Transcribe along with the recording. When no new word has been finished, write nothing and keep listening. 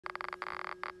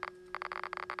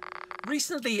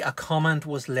Recently, a comment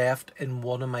was left in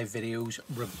one of my videos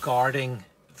regarding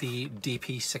the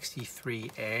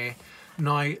DP-63-A.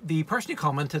 Now, the person who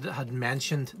commented had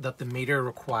mentioned that the meter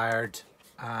required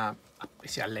a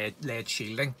lead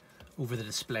shielding over the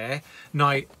display.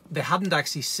 Now, they hadn't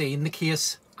actually seen the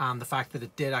case and the fact that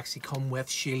it did actually come with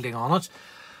shielding on it.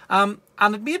 And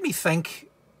it made me think,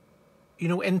 you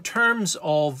know, in terms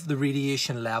of the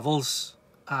radiation levels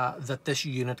that this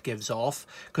unit gives off,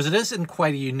 because it is in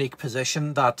quite a unique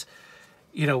position that,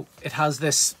 you know, it has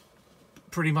this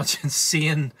pretty much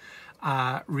insane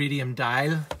radium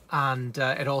dial, and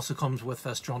it also comes with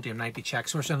a strontium-90 check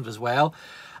source in it as well.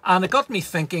 And it got me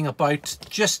thinking about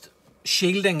just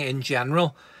shielding in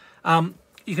general.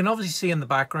 You can obviously see in the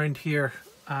background here,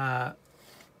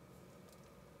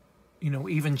 you know,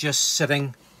 even just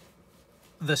sitting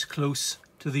this close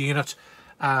to the unit,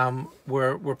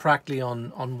 we're practically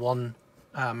on one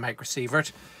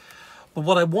microsievert. But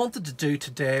what I wanted to do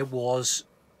today was,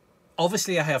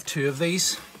 obviously I have two of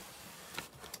these.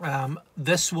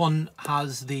 This one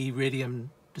has the radium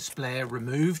display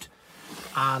removed,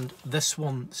 and this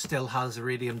one still has the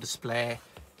radium display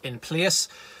in place.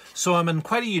 So I'm in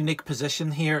quite a unique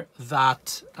position here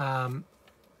that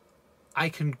I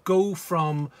can go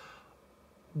from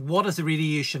what is the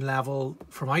radiation level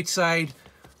from outside,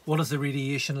 what is the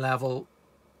radiation level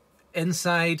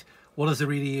inside, what is the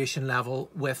radiation level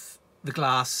with the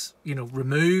glass, you know,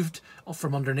 removed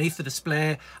from underneath the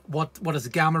display, what is the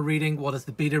gamma reading, what is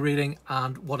the beta reading,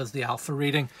 and what is the alpha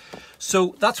reading.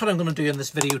 So that's what I'm going to do in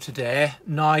this video today.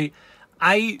 Now,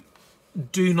 I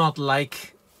do not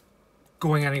like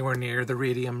going anywhere near the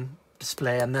radium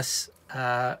display in this.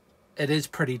 It is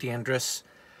pretty dangerous.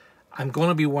 I'm going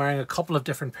to be wearing a couple of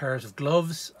different pairs of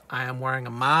gloves. I am wearing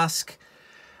a mask,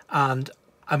 and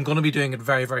I'm going to be doing it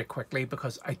very, very quickly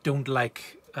because I don't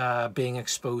like being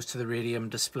exposed to the radium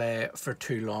display for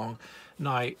too long.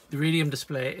 Now, the radium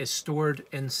display is stored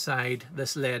inside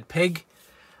this lead pig.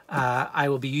 I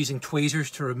will be using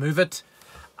tweezers to remove it,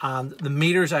 and the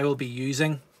meters I will be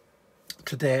using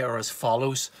today are as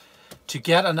follows. To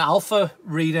get an alpha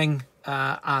reading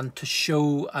and to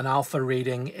show an alpha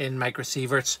reading in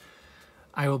microsieverts,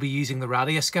 I will be using the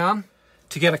Radioscan.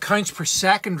 To get a counts per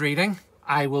second reading,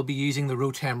 I will be using the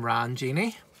Rotem Ran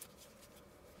Genie.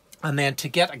 And then to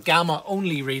get a gamma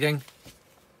only reading,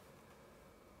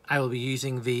 I will be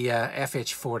using the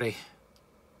FH40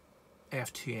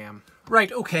 F2M.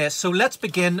 Right, okay, so let's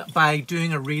begin by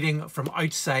doing a reading from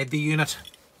outside the unit.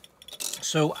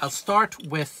 So I'll start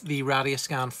with the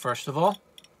Radioscan first of all.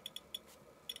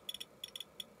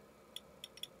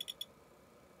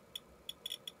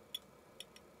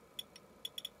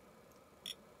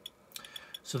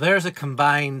 So there's a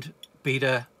combined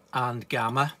beta and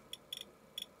gamma.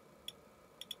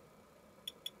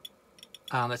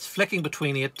 And it's flicking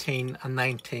between 18 and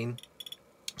 19.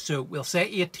 So we'll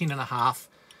say 18.5.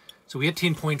 So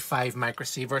 18.5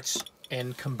 microsieverts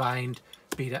in combined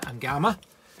beta and gamma.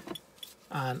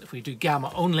 And if we do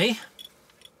gamma only,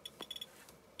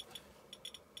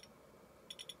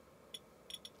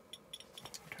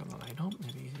 turn the light on,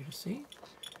 maybe easier to see.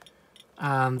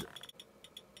 And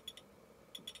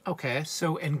okay,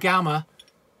 so in gamma,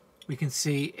 we can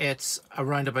see it's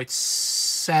around about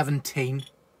 17.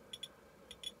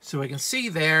 So we can see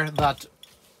there that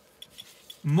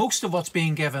most of what's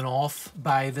being given off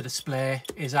by the display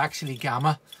is actually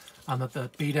gamma, and that the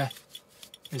beta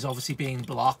is obviously being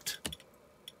blocked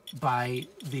by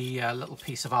the little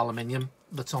piece of aluminium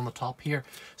that's on the top here.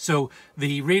 So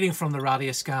the reading from the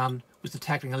Radioscan was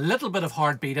detecting a little bit of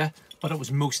hard beta, but it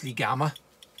was mostly gamma,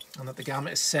 and that the gamma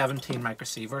is 17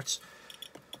 microsieverts.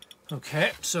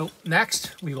 Okay, so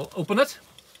next we will open it,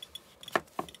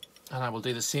 and I will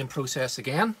do the same process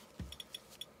again.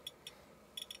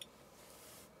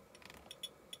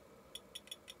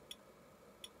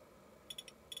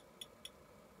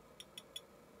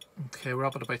 Okay, we're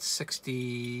up at about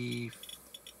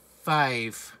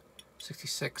 65,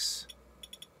 66.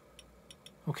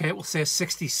 Okay, we'll say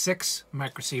 66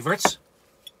 microsieverts.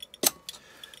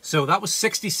 So that was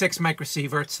 66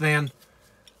 microsieverts then,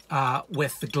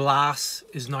 with the glass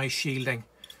is now shielding.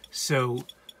 So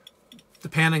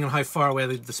depending on how far away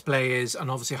the display is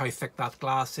and obviously how thick that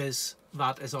glass is,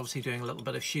 that is obviously doing a little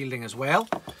bit of shielding as well.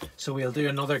 So we'll do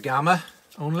another gamma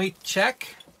only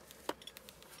check.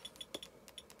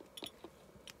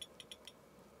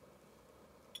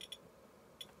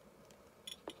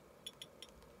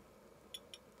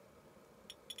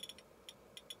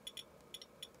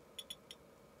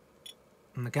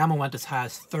 And the gamma went as high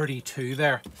as 32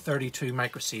 there, 32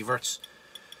 microsieverts.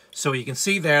 So you can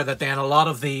see there that then a lot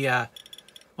of the,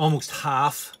 almost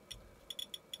half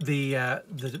the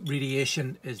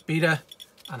radiation is beta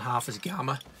and half is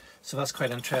gamma. So that's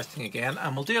quite interesting again.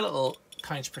 And we'll do a little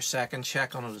counts per second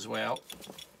check on it as well.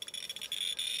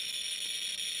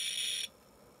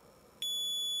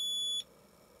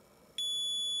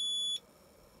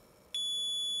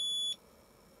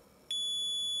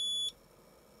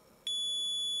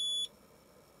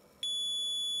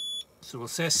 So we'll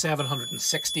say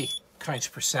 760 counts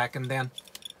per second then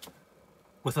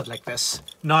with it like this.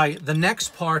 Now the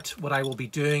next part, what I will be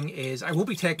doing is I will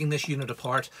be taking this unit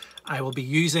apart. I will be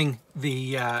using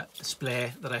the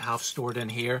display that I have stored in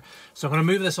here. So I'm going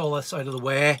to move all this out of the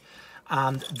way,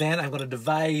 and then I'm going to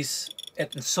devise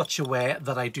it in such a way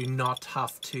that I do not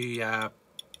have to,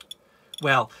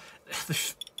 well,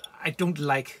 I don't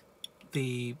like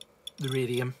the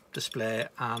radium display,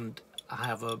 and I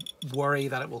have a worry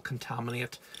that it will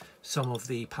contaminate some of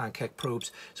the pancake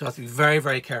probes. So I have to be very,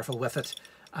 very careful with it,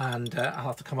 and I'll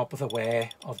have to come up with a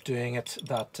way of doing it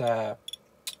that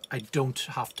I don't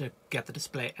have to get the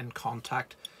display in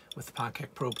contact with the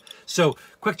pancake probe. So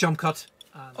quick jump cut.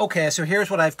 Okay, so here's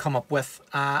what I've come up with.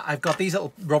 I've got these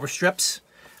little rubber strips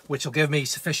which will give me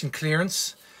sufficient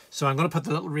clearance. So I'm going to put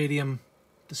the little radium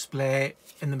display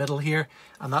in the middle here,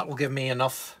 and that will give me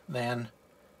enough then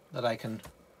that I can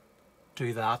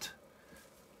do that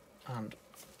and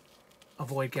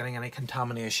avoid getting any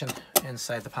contamination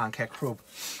inside the pancake probe.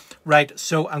 Right,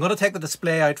 so I'm going to take the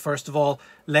display out first of all,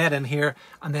 lay it in here,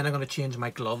 and then I'm going to change my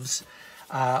gloves.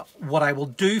 What I will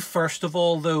do first of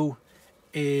all though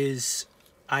is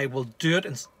I will do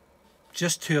it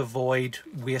just to avoid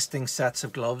wasting sets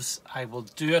of gloves. I will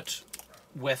do it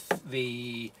with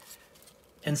the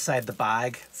inside the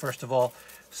bag first of all,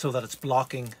 so that it's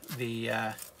blocking the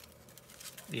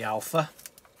alpha.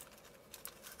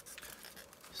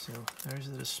 So there's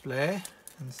the display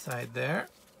inside there.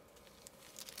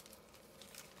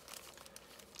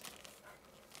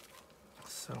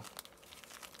 So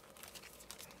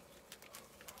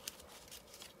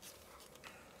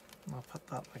I'll put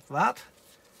that like that.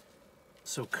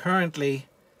 So currently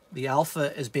the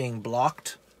alpha is being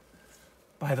blocked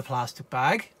by the plastic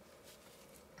bag.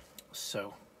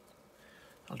 So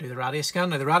I'll do the radio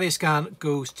scan. Now the radio scan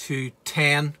goes to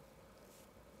 10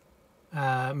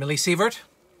 millisievert.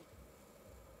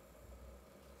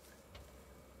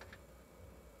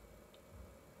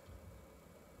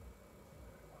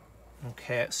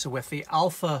 Okay, so with the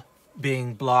alpha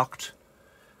being blocked,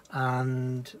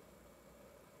 and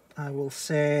I will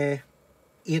say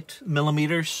 8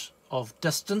 millimeters of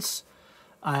distance,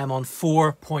 I am on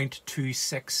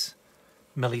 4.26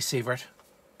 millisievert.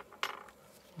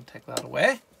 I'll take that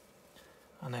away,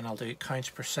 and then I'll do counts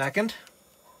per second.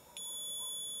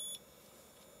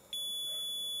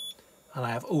 And I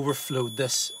have overflowed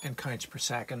this in counts per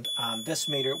second, and this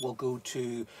meter will go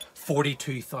to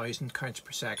 42,000 counts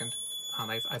per second,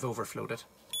 and I've overflowed it.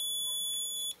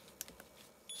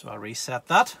 So I'll reset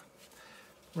that.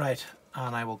 Right,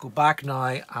 and I will go back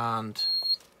now and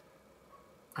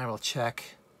I will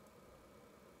check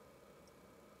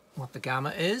what the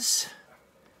gamma is.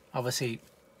 Obviously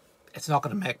it's not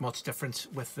going to make much difference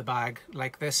with the bag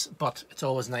like this, but it's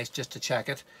always nice just to check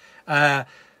it.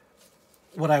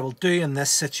 What I will do in this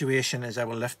situation is I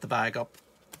will lift the bag up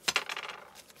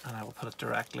and I will put it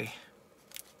directly .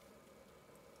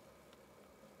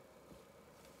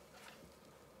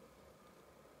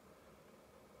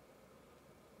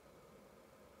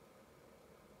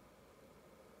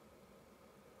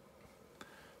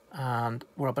 And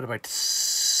we're up at about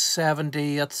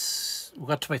 70, we've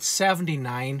got to about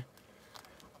 79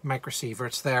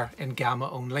 microsieverts there in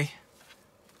gamma only.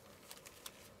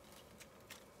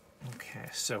 Okay,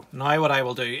 so now what I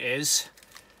will do is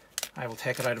I will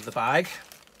take it out of the bag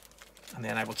and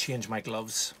then I will change my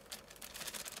gloves.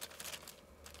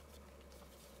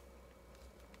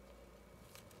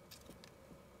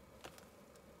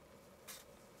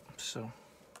 So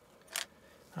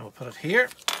I will put it here.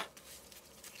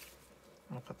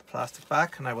 I'll put the plastic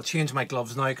back and I will change my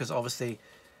gloves now, because obviously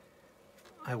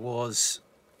I was,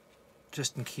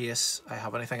 just in case I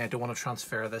have anything, I don't want to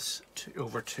transfer this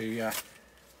over to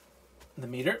the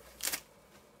meter.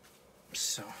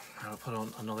 So I'll put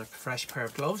on another fresh pair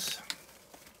of gloves.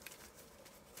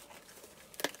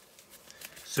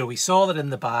 So we saw that in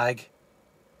the bag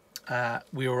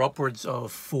we were upwards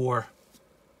of 4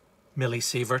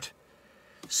 millisievert.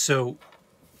 So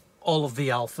all of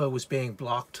the alpha was being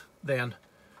blocked then.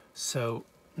 So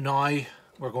now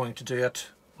we're going to do it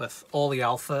with all the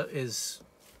alpha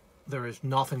there is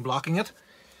nothing blocking it.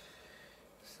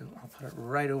 So I'll put it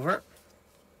right over.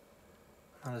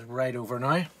 That is right over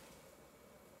now.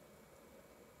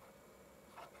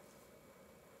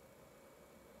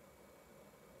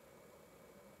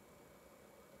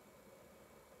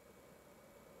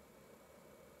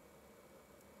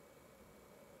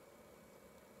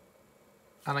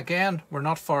 And again, we're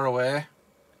not far away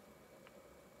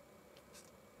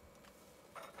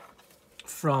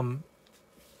from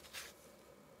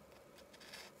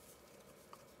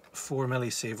 4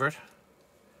 millisievert.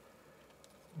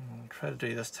 What I'll try to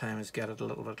do this time is get it a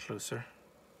little bit closer.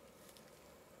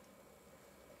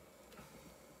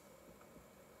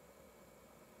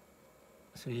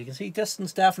 So you can see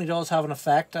distance definitely does have an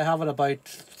effect. I have it about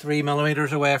 3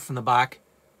 millimeters away from the back.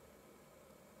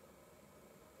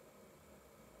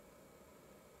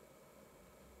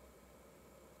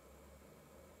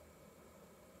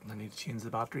 I need to change the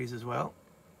batteries as well.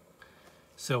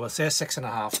 So I'll say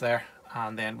 6.5 there,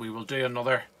 and then we will do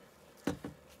another.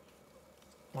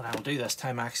 What I will do this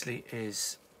time actually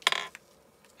is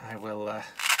I will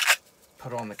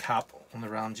put on the cap on the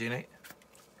round genie.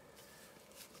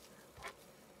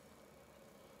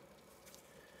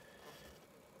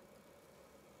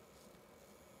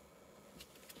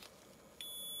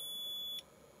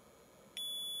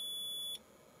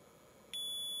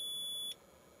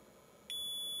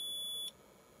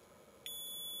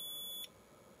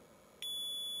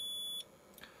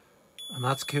 And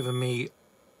that's given me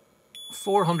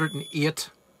 408,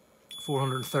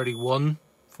 431,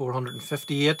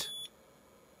 458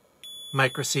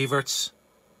 microsieverts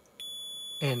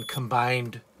in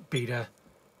combined beta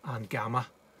and gamma.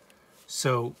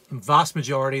 So the vast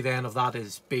majority then of that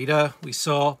is beta, we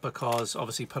saw, because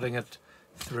obviously putting it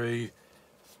through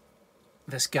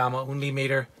this gamma only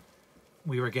meter,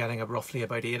 we were getting roughly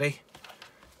about 80.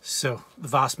 So the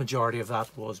vast majority of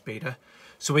that was beta.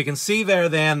 So we can see there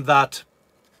then that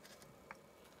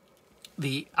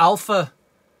the alpha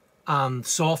and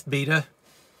soft beta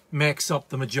makes up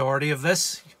the majority of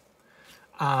this,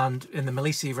 and in the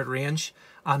millisievert range,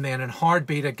 and then in hard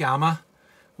beta gamma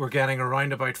we're getting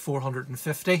around about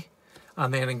 450,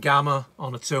 and then in gamma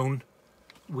on its own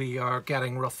we are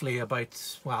getting roughly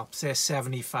about, well, say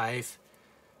 75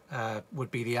 would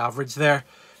be the average there.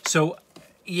 So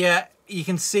yeah, you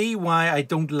can see why I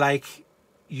don't like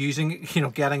using,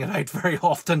 getting it out very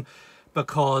often,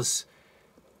 because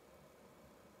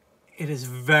it is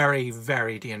very,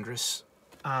 very dangerous,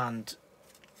 and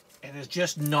it is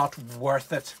just not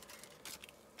worth it.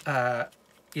 By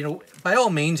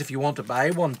all means, if you want to buy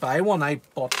one, buy one. I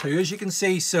bought 2, as you can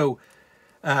see. So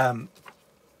they're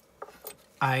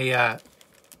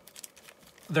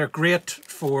great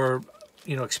for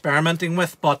experimenting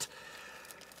with, but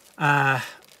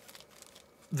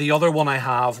the other one I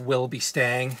have will be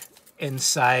staying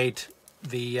inside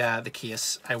the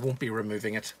case. I won't be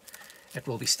removing it. It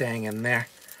will be staying in there.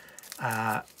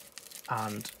 And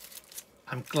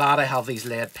I'm glad I have these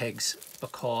lead pigs,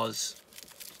 because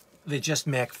they just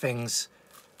make things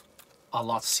a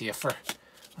lot safer.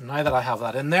 And now that I have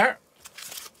that in there,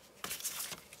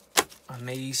 and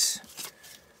these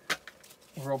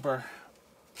rubber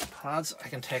pads, I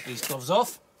can take these gloves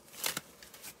off.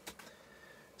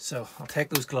 So I'll take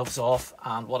those gloves off,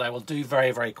 and what I will do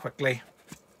very, very quickly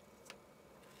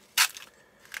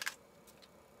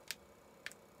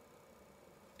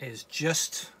is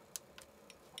just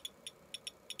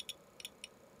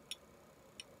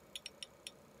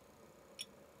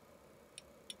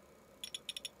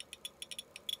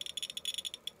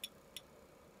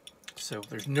so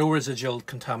there's no residual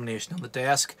contamination on the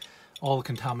desk. All the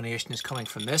contamination is coming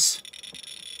from this.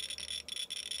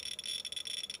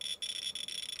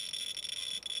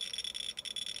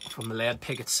 From the lead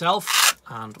pig itself.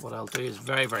 And what I'll do is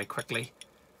very, very quickly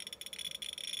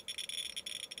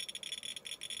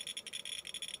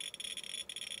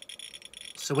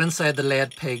so inside the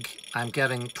lead pig I'm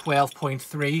getting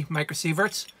 12.3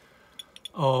 microsieverts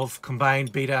of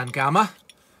combined beta and gamma.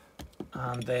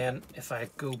 And then if I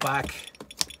go back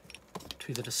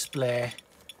to the display,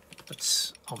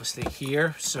 it's obviously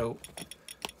here. So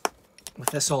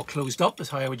with this all closed up is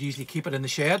how I would usually keep it in the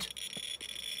shed.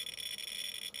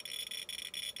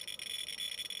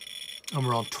 And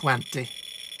we're on 20,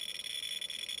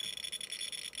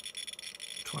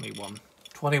 21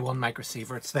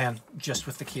 microsieverts then, just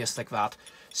with the case like that.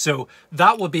 So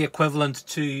that would be equivalent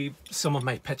to some of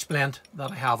my pitch blend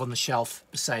that I have on the shelf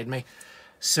beside me.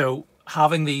 So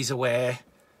having these away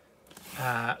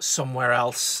somewhere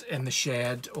else in the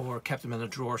shed, or kept them in a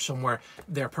drawer somewhere,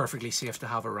 they're perfectly safe to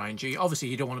have around you. Obviously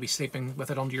you don't want to be sleeping with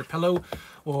it under your pillow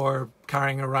or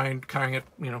carrying it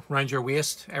around your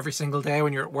waist every single day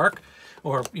when you're at work,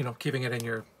 or keeping it in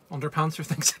your underpants or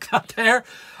things like that there.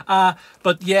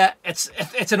 But yeah,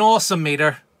 it's an awesome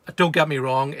meter. Don't get me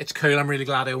wrong, it's cool. I'm really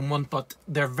glad I own one, but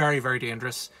they're very, very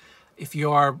dangerous. If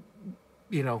you are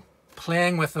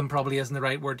playing with them, probably isn't the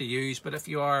right word to use, but if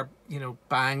you are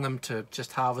buying them to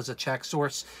just have as a check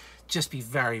source, just be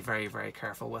very, very, very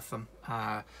careful with them.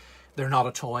 They're not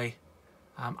a toy.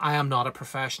 I am not a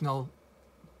professional,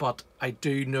 but I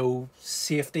do know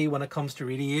safety when it comes to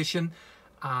radiation,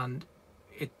 and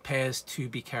it pays to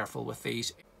be careful with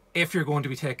these. If you're going to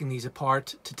be taking these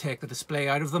apart to take the display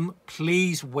out of them,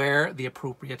 please wear the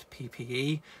appropriate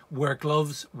PPE. Wear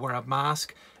gloves, wear a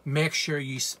mask. Make sure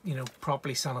you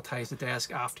properly sanitize the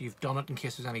desk after you've done it in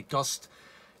case there's any dust.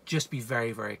 Just be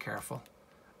very, very careful.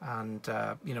 And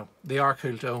they are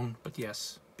cool to own, but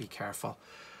yes, be careful.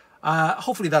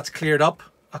 Hopefully that's cleared up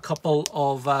a couple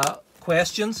of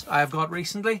questions I've got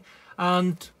recently.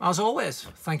 And as always,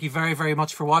 thank you very, very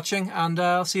much for watching, and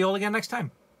I'll see you all again next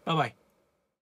time. Bye-bye.